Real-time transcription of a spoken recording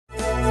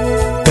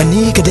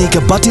Kani kedai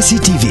ke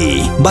Batisi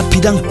TV, bat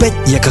pidang pet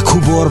ya ke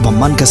kubur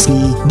baman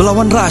kasni,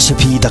 belawan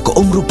rashapi tak ke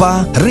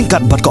rupa,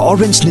 ringkat bat ke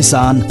orange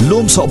Nissan,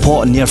 lom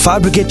sokpo near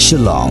Fire Brigade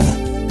Shillong.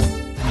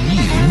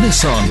 New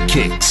Nissan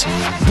Kicks.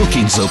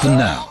 Bookings open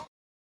now.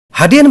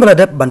 Hadian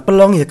beladap ban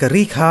pelong ya ke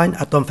Rikhain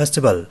Atom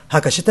Festival.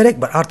 Haka syiterek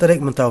bar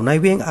arterek mentau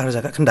naiwing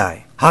arjaka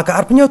kendai. Haka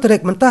arpenyo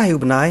terek mentahi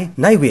ubnai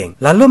naiwing.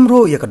 Lalum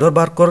ru ya ke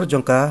dorbar kor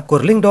jongka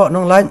kor Lyngdoh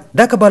Nonglait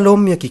da ke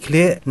balum ya ki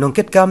kle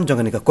nongket kam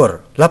jongka ni ke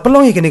kor. La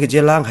pelong ya ke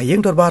Jingïalang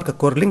hayeng dorbar ke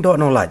kor Lyngdoh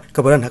Nonglait.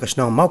 Kemudian haka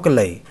snong mau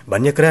kelai.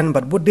 Ban ya keren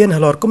bat budin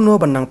Halor kumno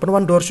ban nang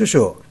penwan dor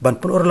susu. Ban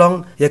pun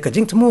urlong ya ke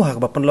jing temu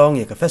haka bat penlong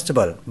ya ke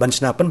festival. Ban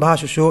sna pen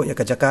bahas susu ya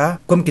ke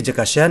jaka kum ki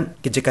jaka shen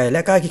ki jaka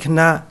leka ki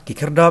khna ki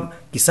kherdop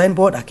ki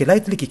signboard akilai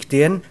tli ki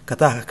kten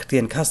kata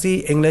kten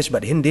khasi English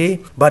bat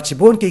Hindi bat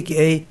sibon ki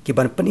ki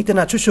ban pen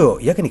internet susu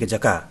ya ke ni ke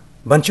jaka.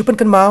 Ban chupan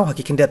kan mau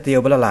haki kindat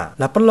tiaw balala.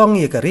 La pelong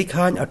ya ke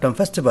Rikhain Atom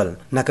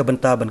Festival. Na ke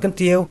benta ban kan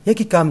tiaw ya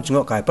ki kam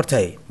jungok kai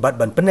pertai. Bat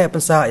ban pene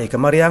pensa ya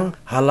ke Mariang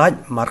Halaj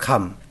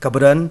Markham.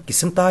 Kabadan ki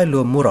sentai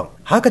lu murong.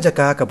 Ha ke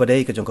jaka ke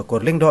badai ke jongka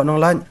kor Lyngdoh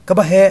Nonglait ke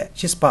bahe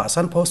sispa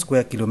sanpo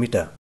square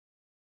kilometer.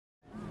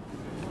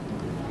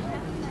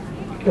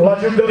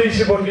 Laju geli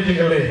sibon ki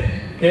jingeli.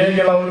 Ke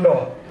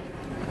Lyngdoh.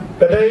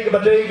 Kedai ke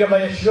badai ke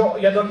mai syok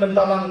ya don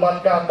mentalang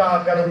bat ka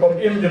ta ka rumpum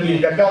im jeli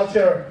ke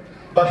culture.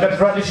 Bagai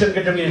tradisi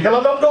kejungi.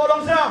 Kalau Lyngdoh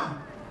orang Siam,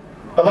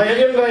 kalau yang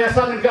ini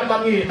yayasan dekat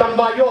bangi,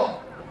 tambayo,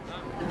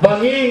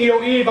 bangi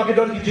ngioi bagi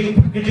don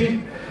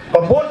kijing,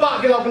 babon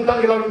mak kilau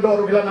kentang kilau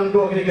Lyngdoh, kilau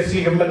Nangdoh kini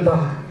kesi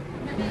kementah.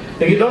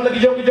 Jadi don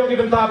lagi jauh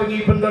kentah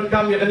bangi pendon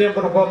kami yang yang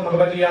berhukum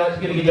bagi ya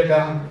kini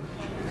jaga.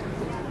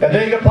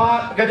 Kadai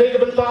ke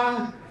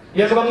bentang,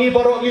 ya ke bangi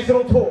baru ngi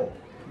serutu,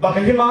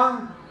 bagi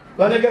hima,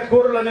 lane ke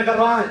kur, lane ke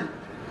rai,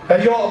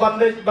 kayo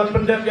ban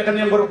pendem yang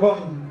yang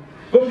berhukum.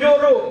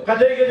 Kumjuru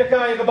kadai ke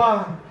jaka ke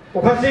bah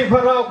ukasi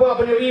farau ko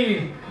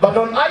abanyui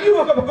badon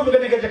ayu ke bukum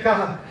ke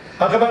jaka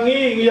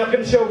akabangi ngia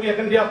kensau ngia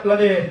kendiap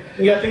lane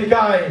ngia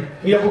tingkai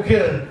ngia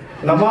bukir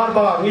namar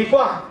ba ngi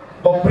kwa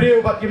bau priu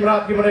bat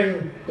kimrat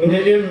kimreng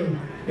ngia im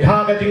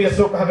ha ka ting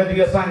esuk ha ka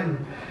ting san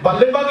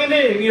baleng bang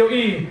ini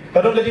ngioi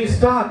kadon le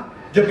start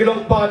jo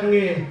kilong pa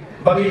jungi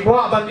bangi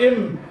kwa ban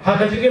im ha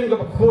ka jingim ke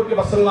khut ke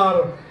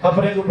baselar ha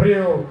preng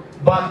priu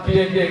bat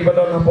ki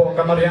badon hapo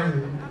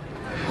kamariang.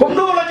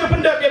 Kumno laju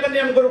pendap ya kan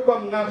yang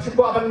berukum ngak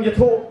suku aban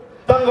menyetu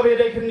tang ke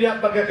bedai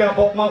kendiat bagi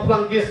kabok mau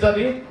pulang kes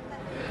tadi.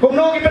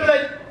 Kumno ki pendai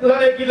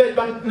lane gile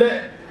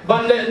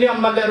ban le niam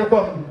ban le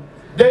rukum.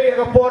 Dei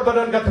ka por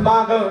badan ka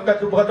temaga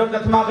ka tu badan ka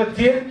temaga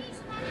jin.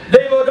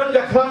 Dei badan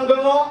ka klang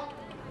gengo.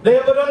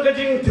 Dei badan ka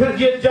jing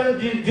jan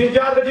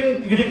jar ka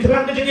jing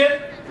tran ka jing.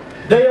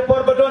 Dei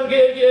por badan ke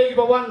egi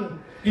bawan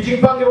ki jing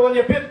pang ke bawan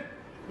ya pit.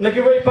 Nagi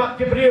wei pak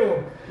ki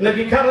brio,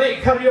 nagi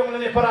karli karyong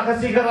lane para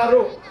kasih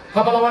kararu.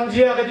 Habalawan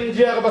jia ka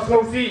jinjia ka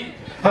basngausi,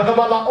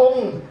 habala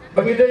ong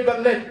bangidei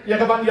banlet ya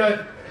ka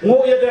banya ngu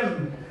ya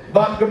dem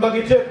bab ke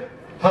bagi cep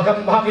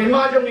hakam hakim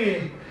majong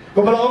ni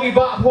kumala ong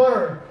iba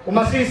por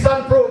umasi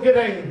san pro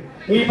gireng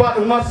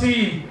ngibat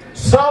umasi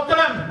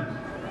sautelam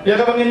ya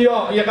ka bangin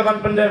yo ya ka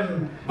ban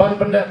pendem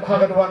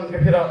hagaduan ke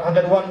pira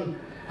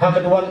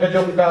hagaduan ke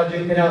jong ka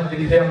jing kena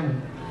jing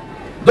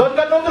don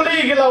kan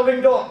nongli gilau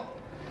Lyngdoh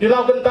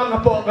gilau kentang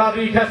apa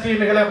kari kasih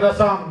mekalai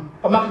berdasam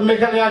amak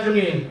mekalai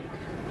ajungi.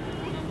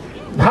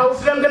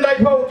 Haus nem kendai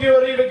pau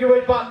teori bagi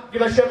wipat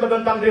kila syam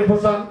badantang dia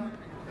posan.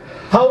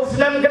 Haus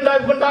nem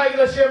kendai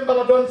kila syam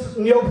baladon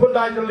nyo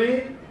kendai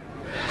teli.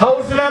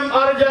 Haus nem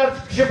arjar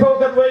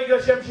syipau kadwai kila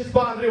syam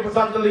sispa dia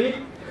posan teli.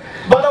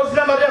 Balaus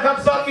nem arjar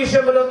khatsan ki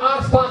syam badan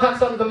ars pa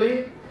khatsan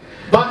teli.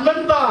 Bad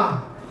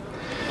menta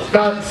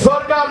ka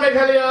sarkar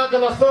Meghalaya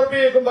kala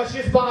sorbi kumba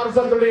sispa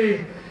arsan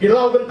teli.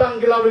 Gilau bentang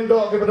gilau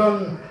Lyngdoh ke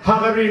badon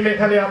hagari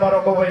Meghalaya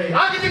barokowai.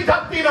 Agi ting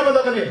thapti na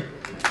badakani.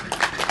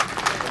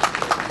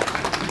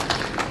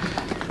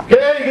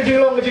 Kei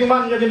kejilong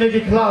kejingman jadi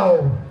lagi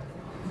klau.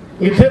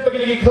 Ngitip bagi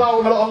lagi klau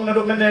melong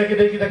naduk mene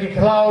kita lagi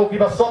klau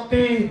kita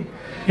sokti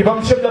kita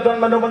msyuk dan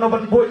mano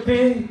ban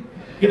buti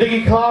kita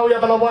lagi klau ya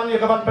balawan ya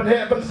kapan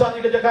penhe pensan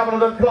kita jaga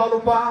dan klau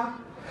lupa.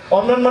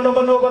 Omnan mano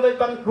balai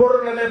ban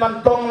kur lene ban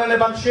tong lene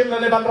ban shim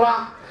lene ban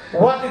ra.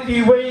 Wat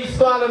iti wei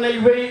sla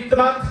lene wei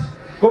tenat.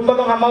 Kumba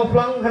bang mau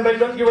pulang hendak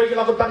don ki wei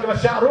kita kutang kita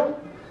syaru.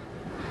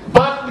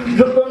 Bat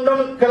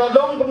dondong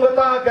keladong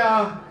pengata ka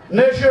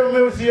National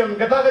Museum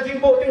kata ke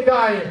jimbo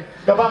tingkai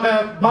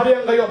kepada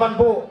Mariang kayu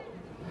banbu.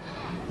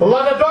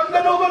 Lada don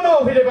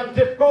kanu hide ban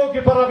tipko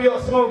ki para bio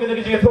semua kini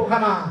kiji tu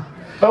kana.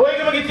 Kawai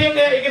ki bagi ting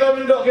kita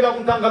Lyngdoh kita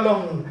kuntang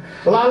kalong.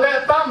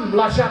 Lale tam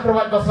lasyak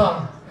rawat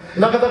basah.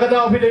 Na kata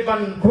hide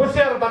ban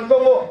kusir ban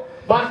kongo.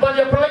 Ban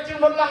ya pelecing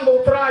menang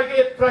bu try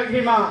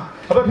hima.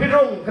 Apa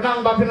pirung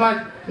kenang ba pinlai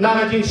na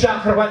ngajing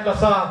syak rawat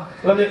basah.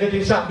 Lalu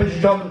ngajing syak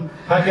penjom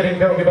hakiring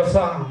kau ki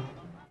basah.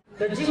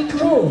 Kejing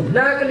tu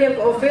nak kalian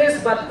ke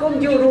office bat kum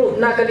juru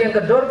nak kalian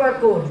ke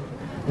dorbar kur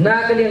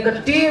nak kalian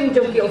ke tim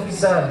jom ki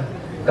officer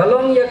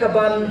kalong ya ke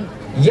ban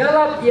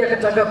yalap ya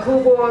ke taka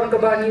kubor ke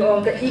bani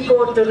ong ke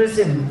eco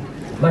tourism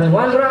ban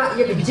wanra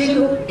ya ke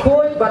jing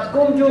koi bat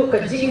kum ju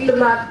ke jing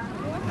tenat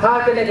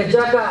ha kalian ke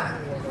jaga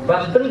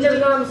ban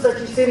penjengam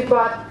saci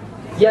simpat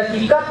ya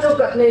kikat tu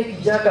kat ne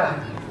jaga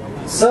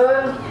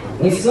ser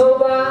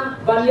nisnoba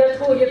ban ya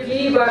tu ya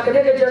ki ba kene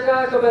ke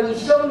jaga ka ban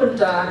isom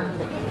benta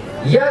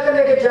ya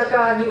kene ke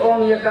jaga ni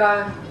ong ya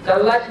ka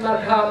kalat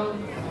marham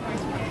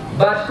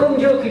bat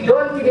kum jo ki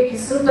don ki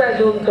suntai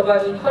lum ka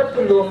ban khat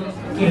lum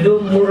ki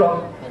lum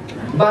murok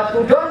bat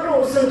ku don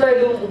ru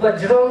suntai lum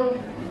ubajrong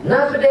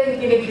na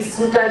pedeng ki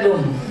suntai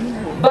lum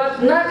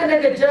bat na kene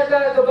ke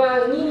jaga ka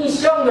ba ni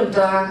isom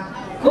benta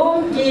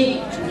kum ki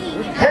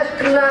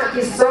hekna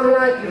ki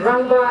samla ki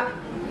rangba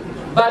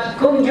bat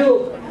kum ju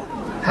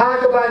ha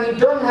ka ba ni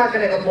don ha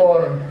kene ka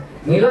por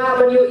nila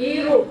ban yo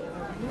iru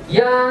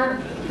ya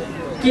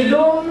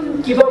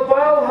kilum ki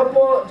bapau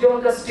hapo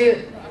jong ka stir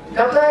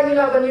kata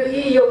nila ban yo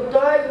i yo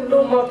tai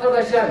ulum ma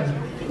tadashan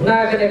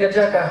na kene ka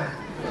jaga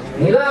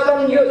nila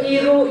ban yo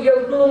iru yo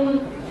lum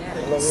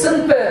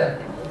semper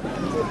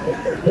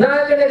na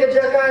kene ka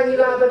jaga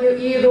nila ban yo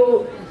iru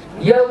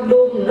yo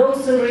lum no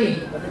senri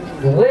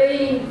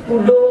Wei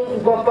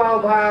ulung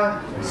bapau ba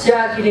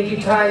sia kini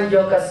kitai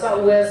jong ka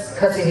southwest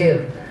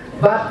kasihir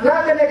bat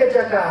na kene ke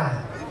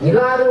jaka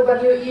nilaru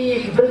banyu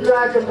i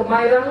kibenta jong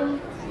kemairang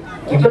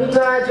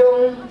kibenta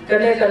jong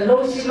kene ka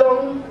nong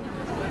silong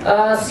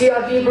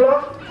CRB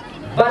block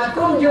bat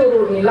kum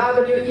juru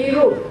nilaru banyu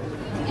iru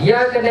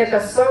ya kene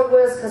ka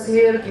southwest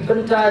kasihir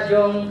kibenta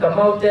jong ka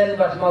mountain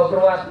bat mau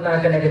keruat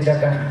na kene ke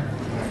jaka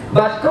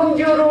bat kum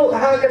juru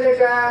ha kene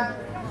ka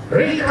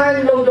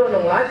rikhan Nonglait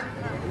Nonglait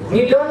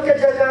ni don ke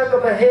jaga ke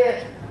bahe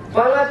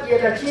balat ya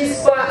ka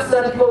chispa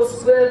san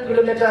post 12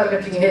 kilometer ke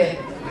tinghe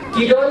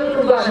ki don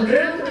ku ba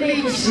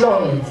ndrli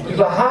islong ki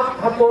ba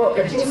hapo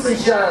ke ting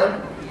sishar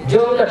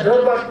jong ka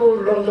dorba ku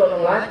Lyngdoh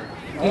Nonglait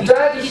ita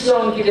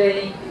islong ki dei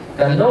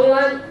ka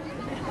Nonglait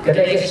ke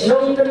dei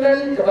islong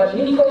temen ke ba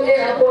ningkong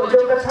hapo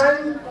jong ka than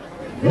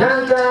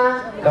nangka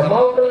ka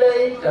mau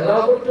kelei ka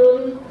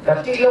lautun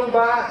ka tilong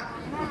ba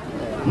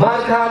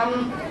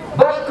markham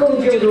bat kum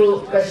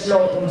juru ka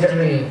islong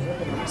umjeri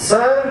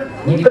sir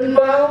ni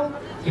penbau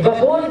iba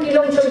pun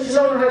kilong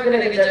song ha kene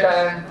ke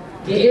jaga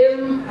ki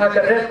im ha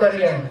ka rep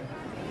kariang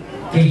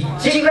ki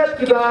jingrat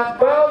ki ba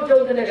pau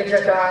jong kene ke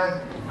jaga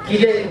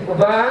ki le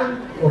kuban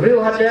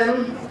uriu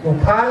hadem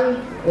upan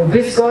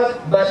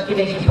ubiskot bat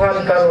kini ki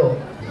pan karo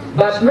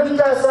bat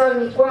menta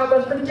san kwa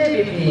ban penje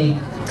bibi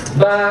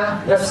ba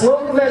nasmo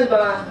kumen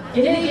ba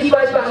kini ki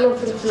pai pa nong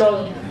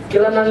song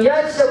kilanang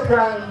ya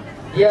seprang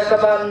ya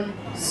kaban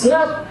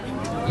snap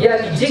ya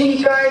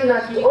Jingïalang na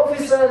ki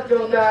officer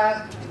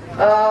jongka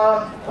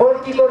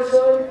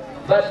horticulture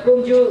bat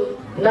kumju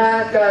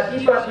na ka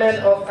Department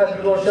of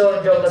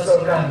Agriculture jongka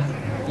sorkan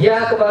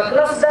ya ka ba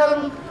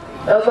klasdam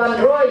ban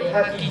roy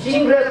ha ki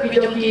jingrat ki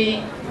jongki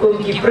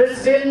kum ki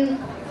president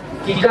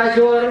ki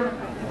kajor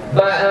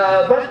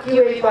bat ki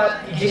wei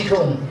pat ki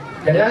jingtung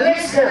dengan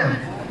next time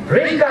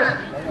ringkat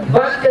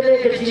bat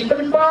kene ke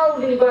jingpen pau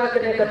lingba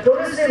kene ke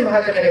tourism ha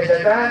kene ke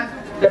jaga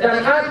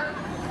kedang at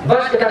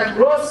bat kedang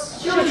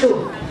cross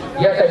syushu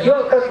ya ka yo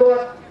ka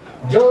kot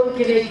jong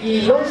kini ki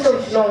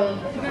longsong snong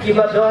ki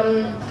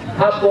badon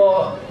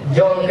hapo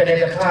jong kene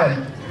ka than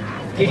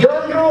ki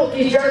don ru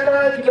ki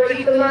jaka ki bari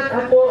tengat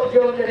hapo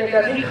jong kene ka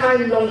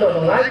rikhan Lyngdoh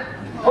Nonglait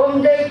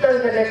om dei tan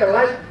kene ka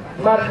lait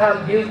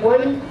markham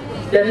viewpoint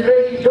dan re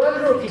ki don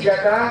ru ki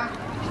jaka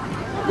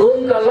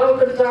ka lau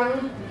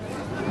kentang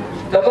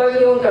ka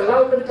bagi ka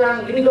lau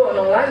kentang Lyngdoh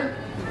Nonglait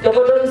ka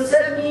badon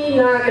serni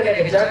na kene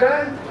ka jaka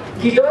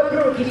ki don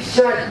ru ki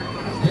shat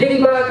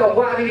lingba ka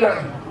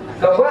warilang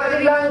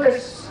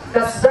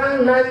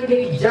kasdang na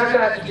kini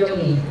jaga ki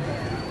jongi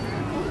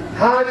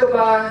ha ka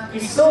ba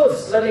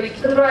Isus lani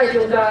kitrai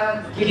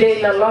jonga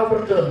kile na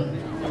laubertun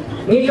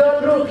ni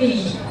don ru ki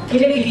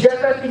kini ki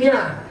jaga kinya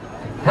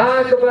ha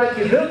ka ba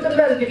ki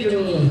rutan ki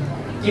jongi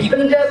ki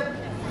pendap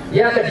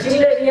ya ka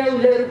jile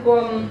yang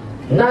lerkom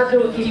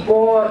nadu ki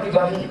por ki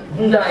ban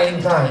hunda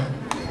entai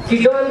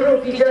ki don ru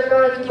ki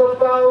jaga ki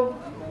bapau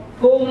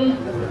kum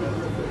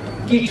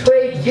ki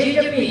twei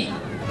jejepi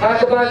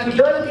hakaba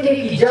kidon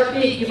kini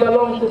kijapi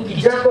kibalong ku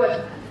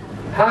kijakot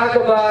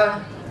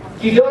hakaba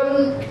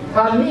kidon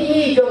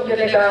hami jong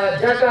keneka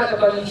jaka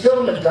kabang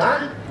jong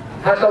mentan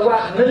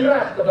hakawa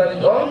menrat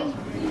kabang ong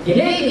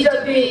kini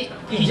kijapi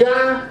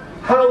kija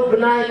hau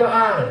benai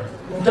baal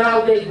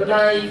utau dei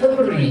benai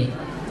Februari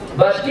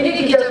bat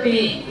kini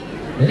kijapi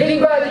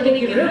lingba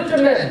kini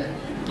kirutmen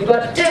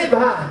kibat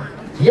cebha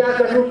ya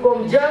kan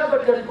hukum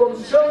jabat kan hukum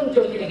song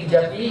jong kini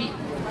kijapi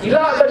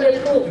kila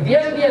banetu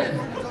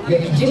bian-bian ya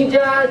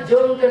kijingja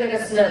jong kene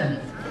kasnan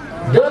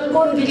don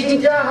pun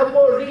kijingja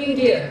hapo ring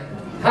dia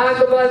ha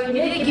kaba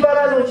kini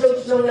kibara nong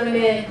song nang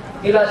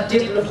ila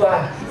jit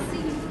lupa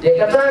de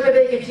kata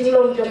kade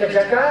kijinglong jong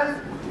jaka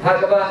ha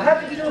kaba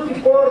hati tu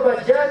kipor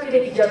baja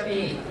kini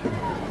kijapi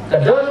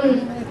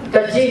kadon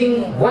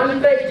kajing one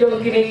bag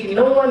jong kini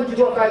kinongan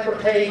juga kai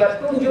pertai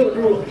bat kunju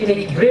ru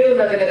kini grill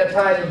na kene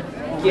katai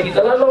kini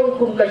kalalong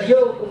kum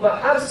kayo kum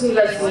ba arsi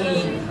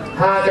laisi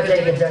ha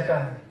kade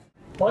jaka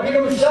Pagi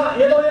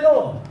usah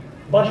yelo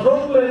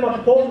batrong le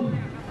matpom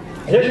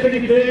jadi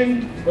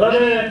kiting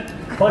lade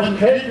pas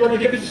kes lade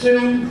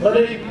kitsu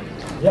lade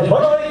Ya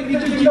barai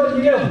kita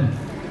diam.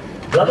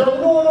 Lalu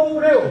guru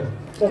reu,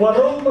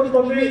 warung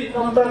berpemilik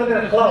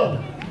antara kelau.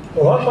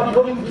 Apa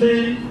pun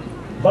beli,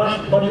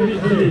 bas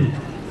beli.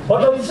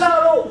 Pada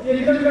salu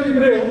yang kita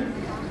reu,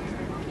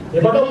 ya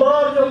pada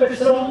bar yang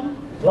kesram,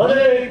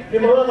 lalu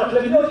kemarin tak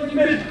lagi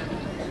dikit.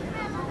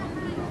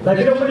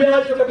 Lagi kita beli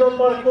aja ke dalam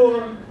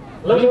parkur,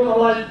 lalu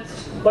awal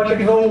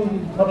pakai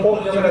gaun apa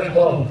yang ada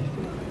kelau.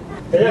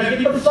 Ya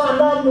kita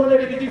sana, mana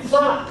kita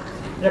sana,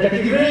 ya kita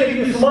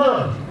kiri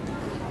semua.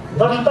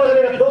 Lantar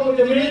dia dong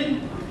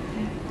jamin,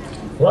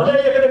 lalu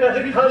dia kena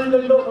kasih khan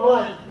Lyngdoh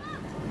awal.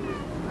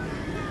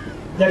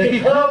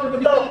 Jadi kalau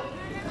kita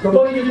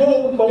kembali ibu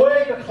kembali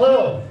ke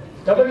kalau,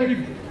 kembali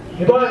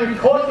dibagi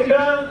khot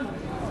ikan,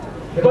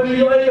 dibagi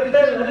air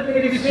kertel, nanti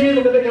kita di sini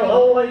kita kena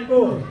lawa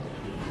itu.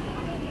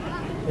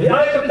 Di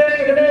air kertel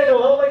kita kena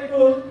lawa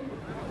itu.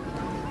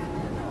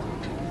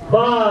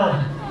 Bah,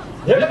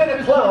 dia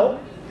kena kalau,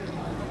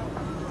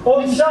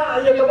 omsa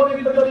dia kembali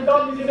kita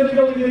terkam di sini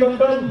kita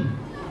terkam.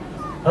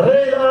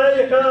 Arey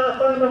ay ka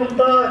tanah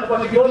mentah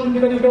kepagion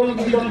kita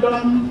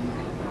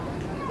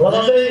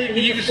lalai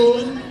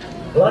kisun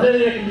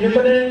lalai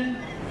yemene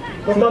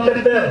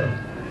kontater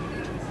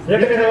ya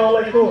kena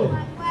lalai ku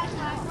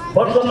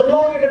bangsa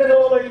terlalu kena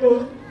lalai ku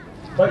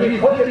bagi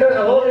khot kita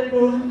lalai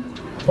ku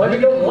bagi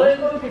dong lain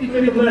pun kita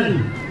kembali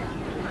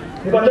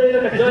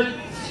dibandai nak jaj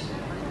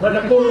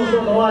nak kur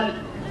untuk lalai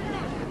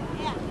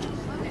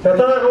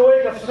kata roy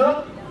ka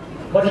snap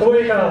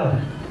batoi ka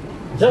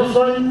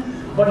jalsan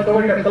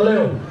berkawin kat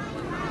telur.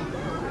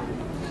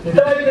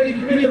 Kita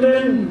dipilih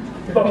dengan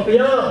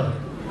dipapia.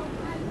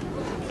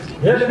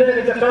 Ya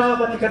kena cakap,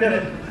 berarti kena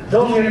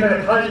dong yang kena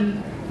kain,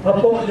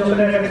 apa yang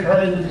kena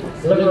kain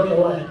Lyngdoh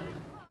awal.